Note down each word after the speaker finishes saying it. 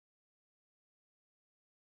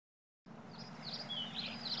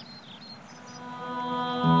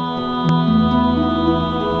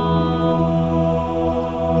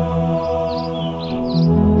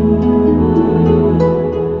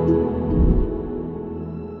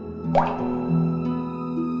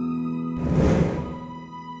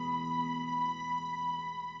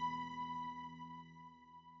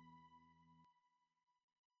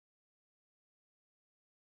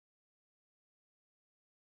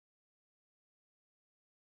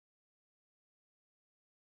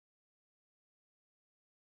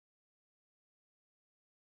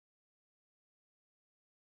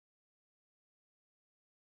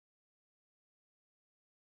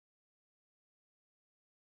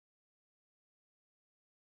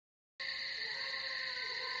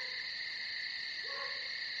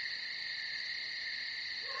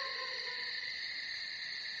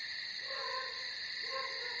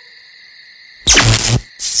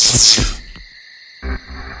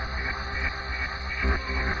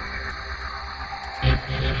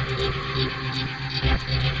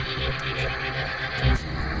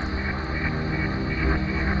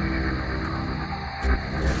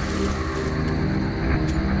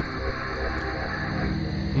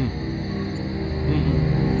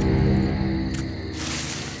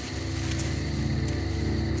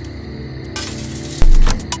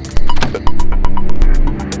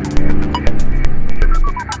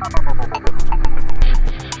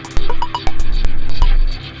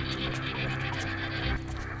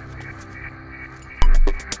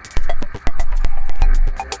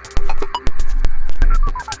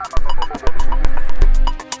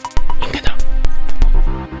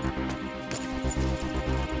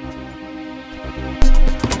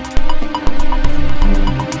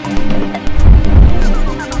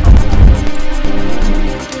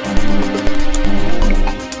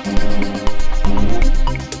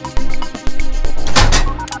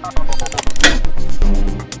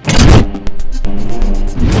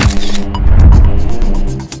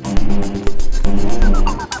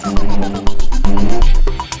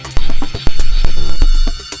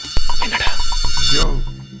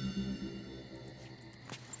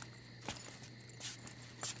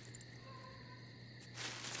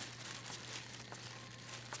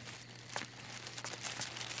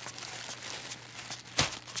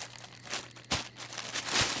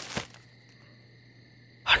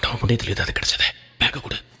புண்ணியத்தில் ஏதாவது கிடைச்சதே. பேக்க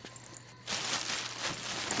கொடு.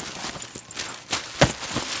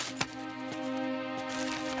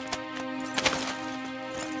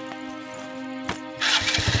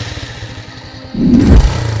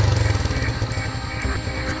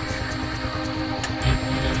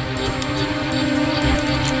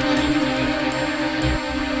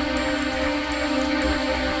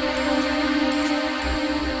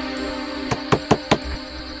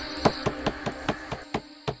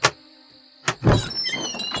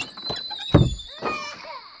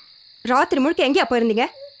 ராத்திரி முழுக்க எங்கே அப்போ இருந்தீங்க?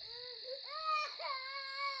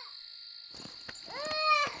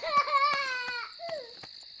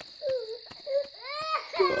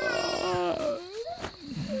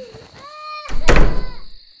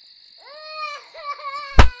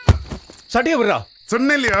 சட்டியா விடுறா.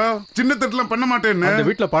 சொன்னே இல்லையா சின்ன தட்டுலாம் பண்ண மாட்டேன்னு. அந்த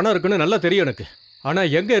வீட்டுல பணம் இருக்குன்னு நல்லா தெரியும் எனக்கு. ஆனா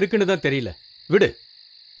எங்க இருக்குன்னு தான் தெரியல. விடு.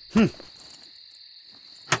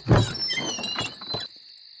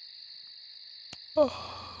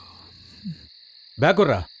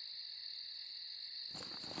 பேக்குறா.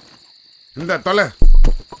 இந்த தொலை.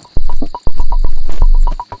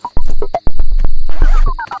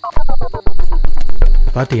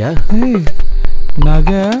 பாத்தியா?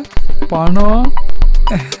 நகை பணம்.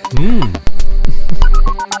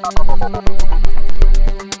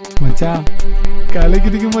 மச்சான்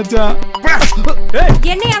கலக்கிடுங்க மச்சான்.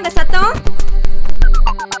 என்னையா அங்க சத்தம்?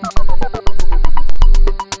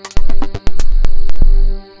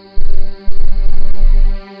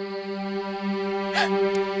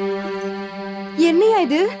 என்னையா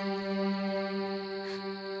இது?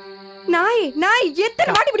 நாய் நாய்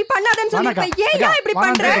எத்தனை வாட்டி இப்படி பண்ணாதன்னு சொல்லிருப்பேன். ஏன் இப்படி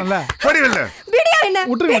பண்ற? விடியா என்ன?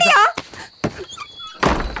 விடியா?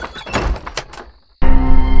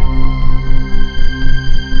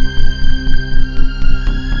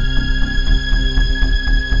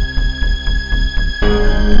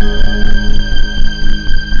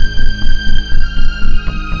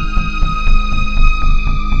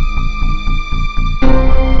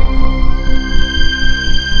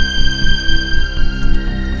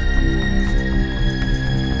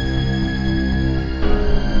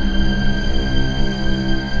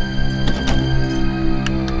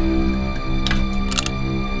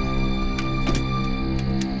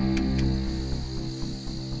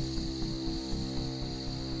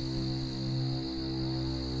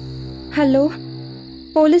 Hello,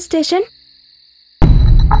 police station.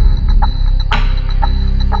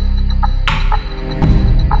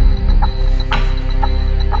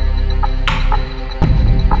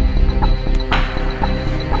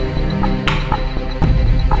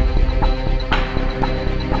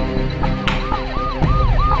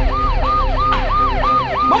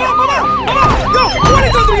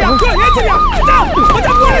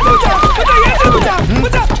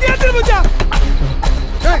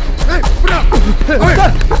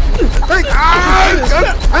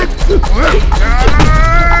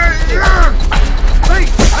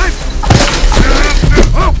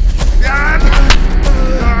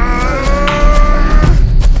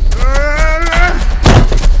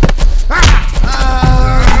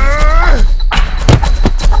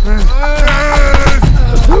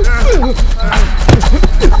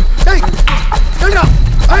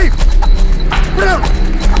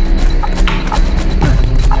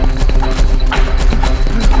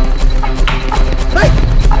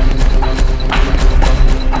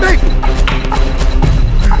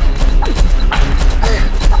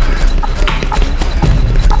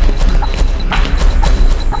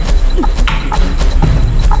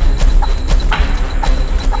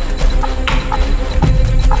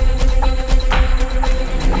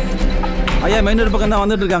 மைனர் பக்கம் தான்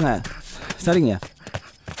வந்துட்டு இருக்காங்க. சரிங்க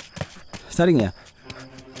சரிங்க.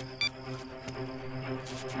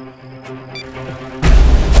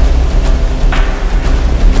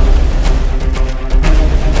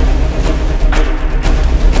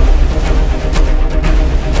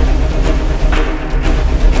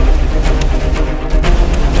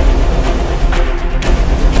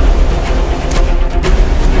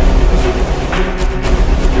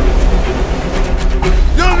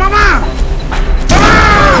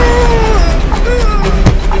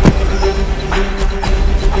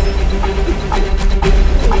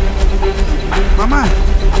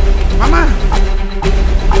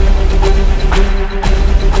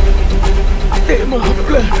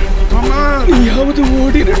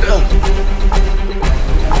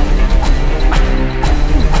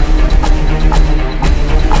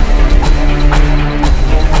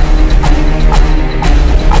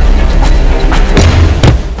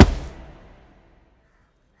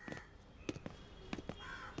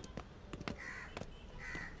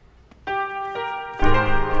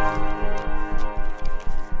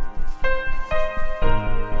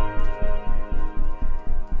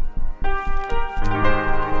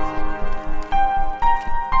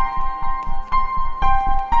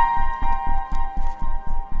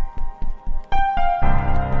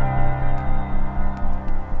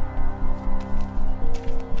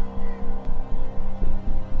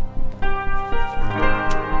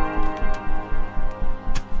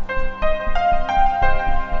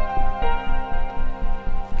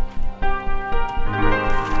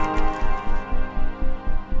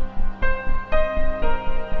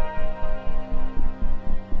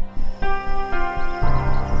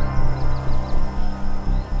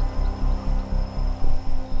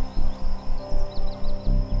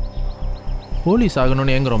 போலீஸ்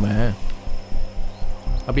ஆகணும்னு ஏங்குறோமே,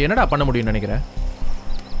 அப்படி என்னடா பண்ண முடியும்னு நினைக்கிறேன்?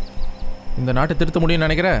 இந்த நாட்டை திருத்த முடியும்னு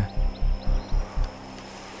நினைக்கிறேன்?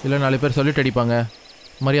 இல்லை 4 பேர் சொல்லிட்டு அடிப்பாங்க,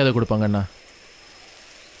 மரியாதை கொடுப்பாங்கண்ணா?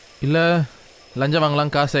 இல்லை லஞ்சம்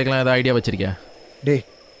வாங்கலாம், காசு சேர்க்கலாம், ஏதாவது ஐடியா வச்சிருக்கேன்? டேய்,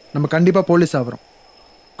 நம்ம கண்டிப்பாக போலீஸ் ஆகிறோம்.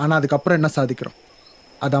 ஆனால் அதுக்கப்புறம் என்ன சாதிக்கிறோம்,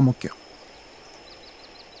 அதான் முக்கியம்.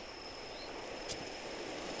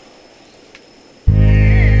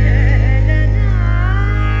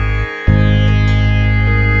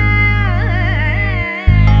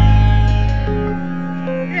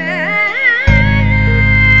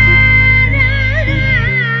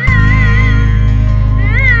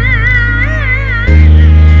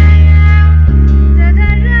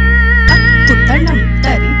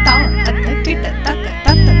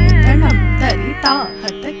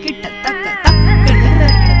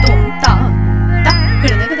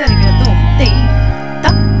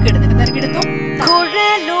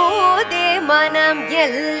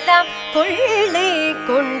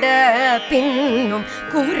 பின்னும்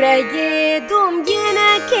குறையேதும்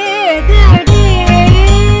எனக்கேது